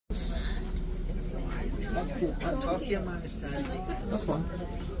I'll talk to your mom this time. That's fine.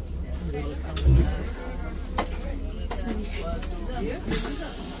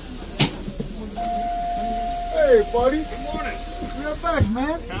 Hey, buddy. Good morning. We're back,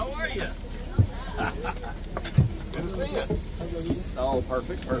 man. How are you? Good to see you. Oh,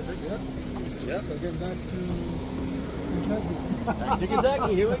 perfect. Yep. So get back to Kentucky. Back to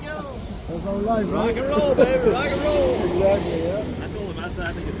Kentucky. Here we go. That's our life, Rock right? and roll, baby. Rock and roll. Exactly, yeah. I told him, I said,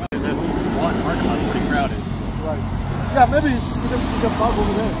 I think it's probably that one parking lot's pretty crowded. Right. Yeah, maybe we can park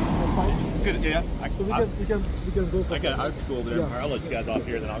over there. That's fine. Good, yeah. So we can go for I got high school there. Yeah. I'll let you guys off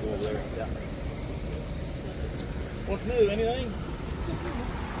here, then I'll go over there. Yeah. What's new? Anything?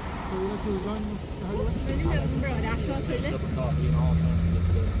 So we want to join the highway? Cup of coffee and all kinds of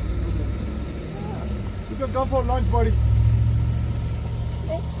good You can come for lunch, buddy.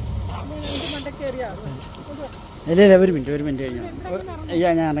 ഒരു minute കഴിഞ്ഞു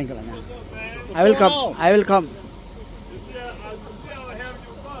I will come.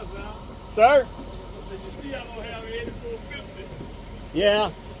 Sir? Yeah.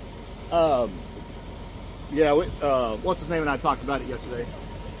 What's his name and I talked about it yesterday.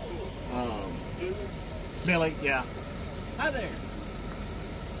 Billy, yeah. Hi there.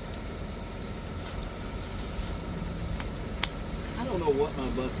 I don't know what my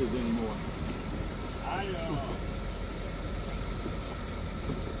bus is anymore.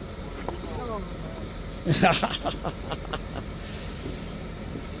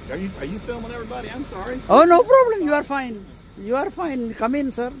 Are you filming everybody? I'm sorry. Oh, no problem. You are fine. Come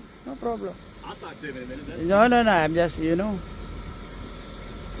in, sir. No problem. I'll talk to him in a minute. No. I'm just,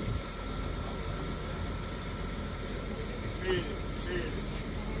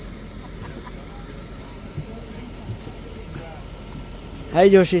 Hi,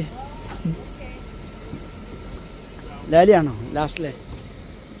 Joshi. Laliano, lastly.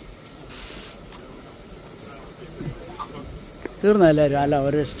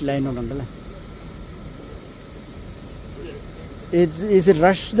 Is it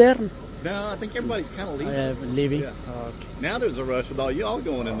rush there? No, I think everybody's kind of leaving. Leaving? Yeah. Oh, okay. Now there's a rush with all y'all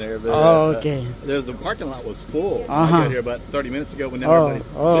going in there. But, Okay. The parking lot was full. I Uh-huh. got here about 30 minutes ago when now everybody's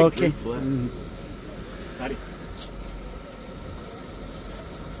Okay. big group left. Howdy.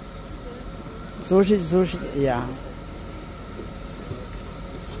 Sushi, yeah.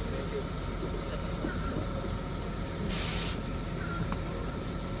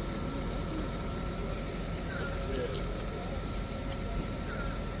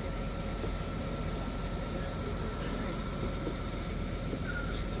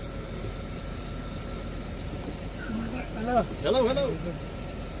 Hello.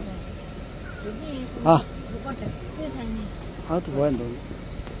 How to find them?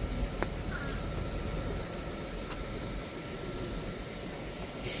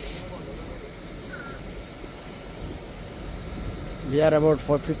 We are about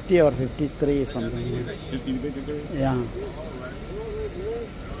 450 or 53 something. 53? Yeah.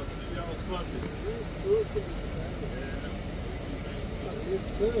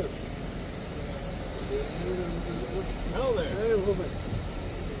 Hello there. Hey, Robert.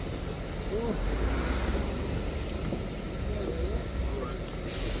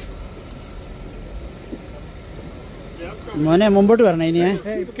 മോനെ മുമ്പോട്ട് വരണം ഇനിയേ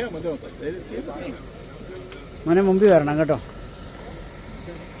Hey, come on, don't they just keep coming. മോനെ മുമ്പിൽ വരണം കേട്ടോ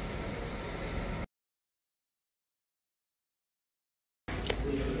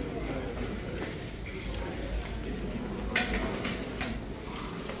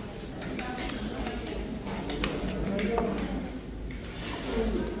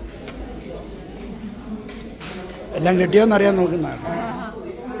എല്ലാം കിട്ടിയോന്നറിയാൻ നോക്കുന്നതാണ്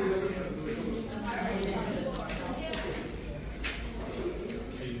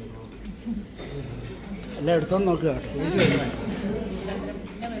എല്ലാം എടുത്തോന്ന് നോക്കുക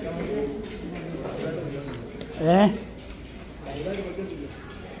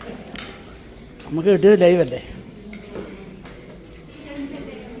നമുക്ക് കിട്ടിയത് ലൈവല്ലേ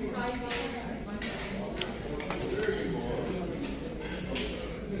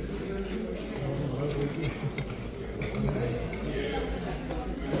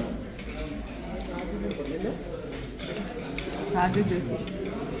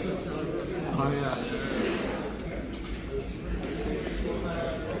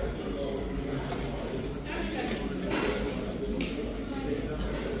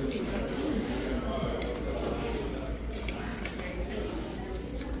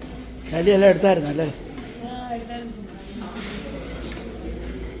എല്ലാം എടുത്തായിരുന്നു അല്ലേ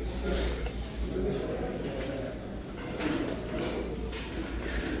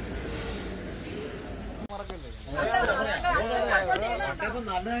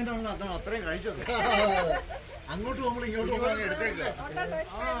നല്ലതായിട്ടാണല്ലോ അതാണ് അത്രയും കഴിച്ചത്. അങ്ങോട്ട് പോകുമ്പോൾ ഇങ്ങോട്ട് പോകുമ്പോൾ എടുത്തേക്കില്ല.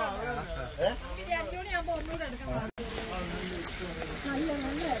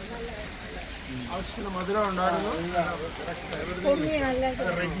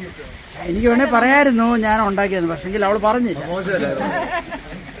 എനിക്ക് വേണേ പറയായിരുന്നു ഞാൻ ഉണ്ടാക്കിയെന്ന്, പക്ഷെങ്കിൽ അവള് പറഞ്ഞില്ല.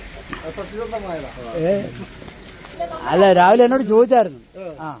 അല്ല, രാവിലെ എന്നോട് ചോദിച്ചായിരുന്നു,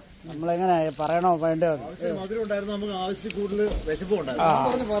 ആ നമ്മളെങ്ങനെ പറയണോ വേണ്ടോ. മധുരം ഉണ്ടായിരുന്നു, നമുക്ക് ആവശ്യത്തിൽ കൂടുതൽ വിശപ്പും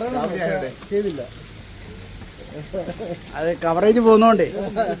ഉണ്ടായിരുന്നു. ചെയ്തില്ല. അത് കവറേജ് പോകുന്നോണ്ടേ.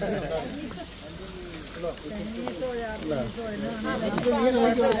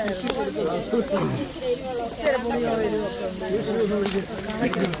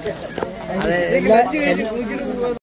 അതെ.